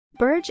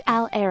Burj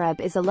Al Arab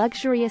is a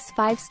luxurious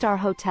five-star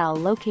hotel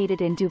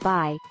located in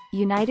Dubai,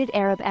 United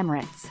Arab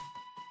Emirates.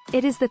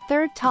 It is the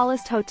third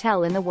tallest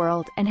hotel in the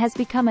world and has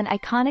become an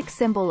iconic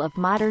symbol of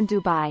modern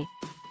Dubai.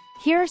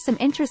 Here are some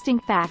interesting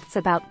facts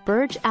about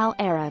Burj Al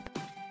Arab.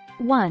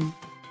 1.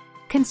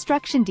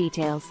 Construction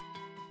details.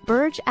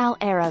 Burj Al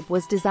Arab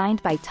was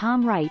designed by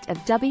Tom Wright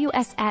of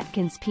W.S.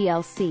 Atkins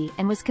plc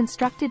and was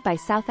constructed by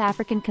South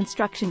African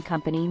construction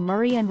company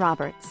Murray &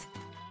 Roberts.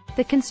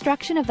 The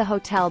construction of the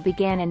hotel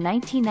began in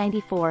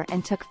 1994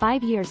 and took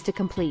 5 years to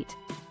complete.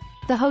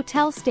 The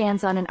hotel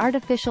stands on an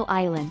artificial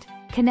island,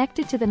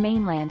 connected to the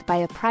mainland by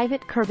a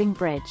private curving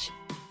bridge.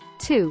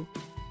 2.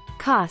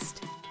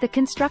 Cost. The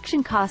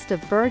construction cost of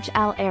Burj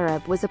Al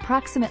Arab was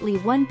approximately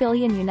 $1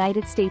 billion,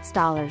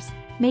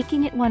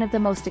 making it one of the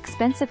most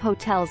expensive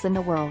hotels in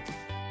the world.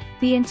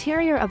 The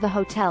interior of the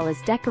hotel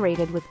is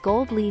decorated with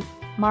gold leaf,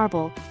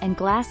 marble, and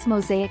glass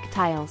mosaic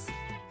tiles.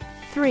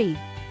 3.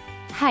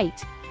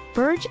 Height.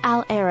 Burj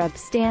Al Arab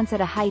stands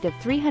at a height of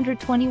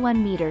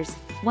 321 meters,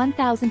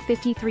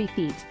 1,053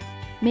 feet,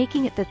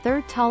 making it the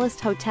third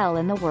tallest hotel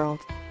in the world.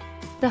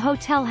 The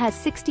hotel has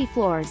 60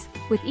 floors,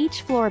 with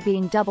each floor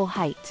being double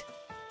height.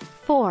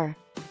 4.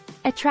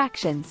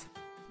 Attractions.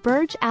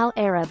 Burj Al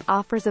Arab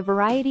offers a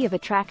variety of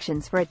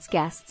attractions for its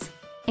guests,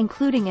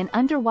 including an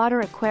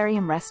underwater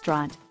aquarium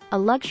restaurant, a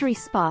luxury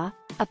spa,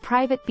 a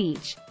private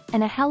beach,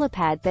 and a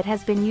helipad that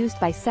has been used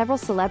by several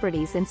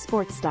celebrities and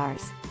sports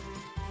stars.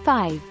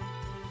 5.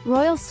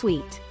 Royal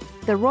Suite.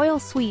 The Royal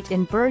Suite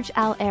in Burj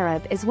Al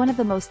Arab is one of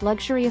the most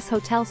luxurious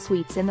hotel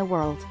suites in the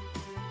world.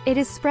 It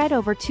is spread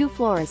over 2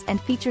 floors and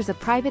features a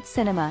private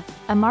cinema,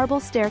 a marble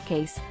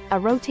staircase, a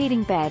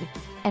rotating bed,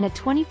 and a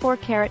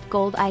 24-karat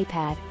gold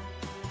iPad.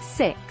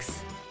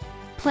 6.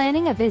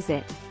 Planning a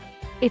visit.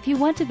 If you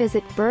want to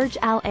visit Burj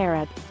Al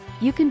Arab,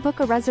 you can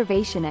book a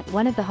reservation at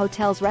one of the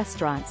hotel's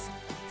restaurants,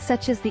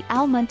 such as the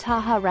Al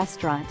Muntaha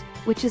restaurant,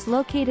 which is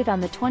located on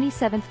the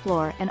 27th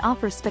floor and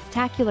offers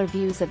spectacular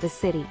views of the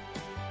city.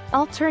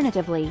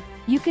 Alternatively,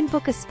 you can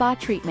book a spa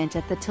treatment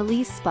at the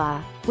Talise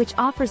Spa, which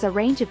offers a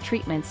range of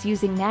treatments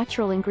using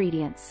natural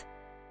ingredients.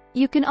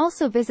 You can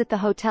also visit the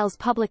hotel's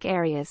public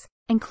areas,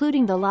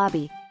 including the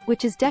lobby,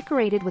 which is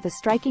decorated with a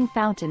striking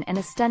fountain and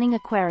a stunning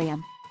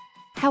aquarium.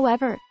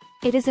 However,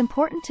 it is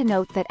important to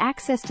note that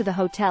access to the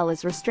hotel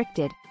is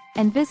restricted,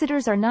 and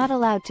visitors are not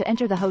allowed to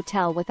enter the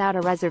hotel without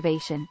a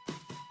reservation.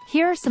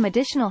 Here are some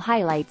additional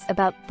highlights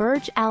about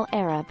Burj Al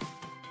Arab.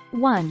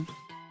 1.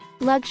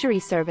 Luxury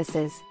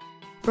services.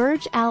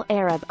 Burj Al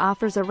Arab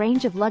offers a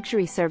range of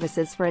luxury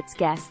services for its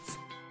guests,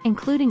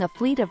 including a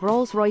fleet of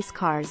Rolls-Royce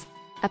cars,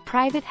 a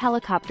private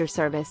helicopter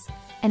service,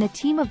 and a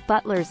team of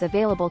butlers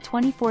available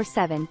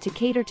 24/7 to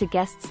cater to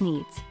guests'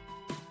 needs.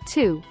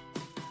 2.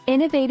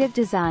 Innovative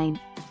design.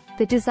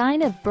 The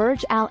design of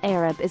Burj Al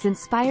Arab is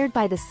inspired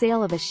by the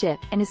sail of a ship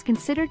and is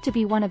considered to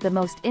be one of the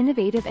most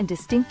innovative and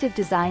distinctive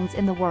designs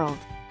in the world.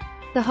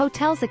 The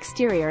hotel's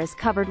exterior is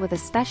covered with a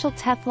special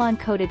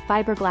Teflon-coated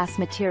fiberglass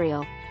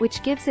material,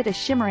 which gives it a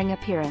shimmering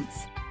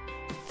appearance.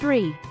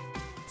 3.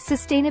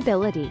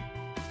 Sustainability.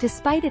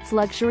 Despite its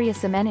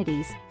luxurious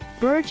amenities,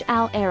 Burj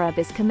Al Arab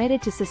is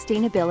committed to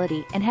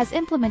sustainability and has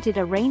implemented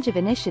a range of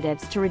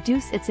initiatives to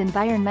reduce its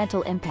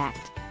environmental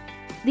impact.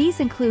 These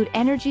include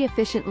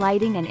energy-efficient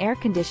lighting and air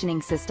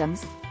conditioning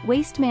systems,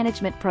 waste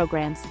management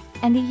programs,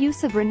 and the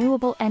use of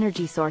renewable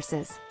energy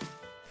sources.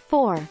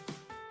 4.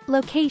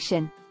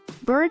 Location.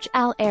 Burj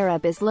Al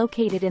Arab is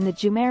located in the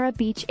Jumeirah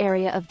Beach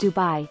area of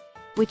Dubai,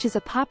 which is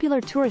a popular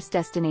tourist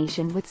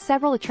destination with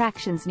several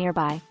attractions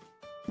nearby.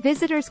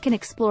 Visitors can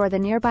explore the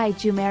nearby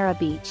Jumeirah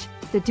Beach,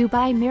 the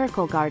Dubai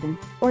Miracle Garden,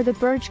 or the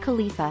Burj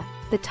Khalifa,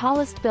 the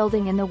tallest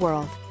building in the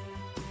world.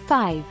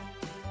 5.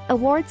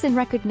 Awards and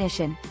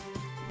recognition.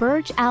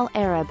 Burj Al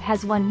Arab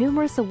has won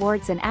numerous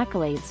awards and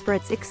accolades for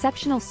its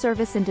exceptional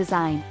service and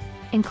design,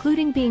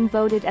 including being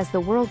voted as the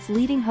world's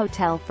leading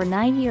hotel for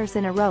 9 years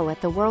in a row at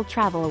the World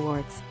Travel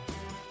Awards.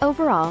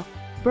 Overall,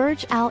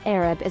 Burj Al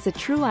Arab is a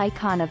true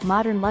icon of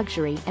modern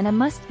luxury and a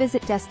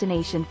must-visit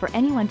destination for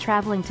anyone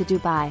traveling to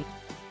Dubai.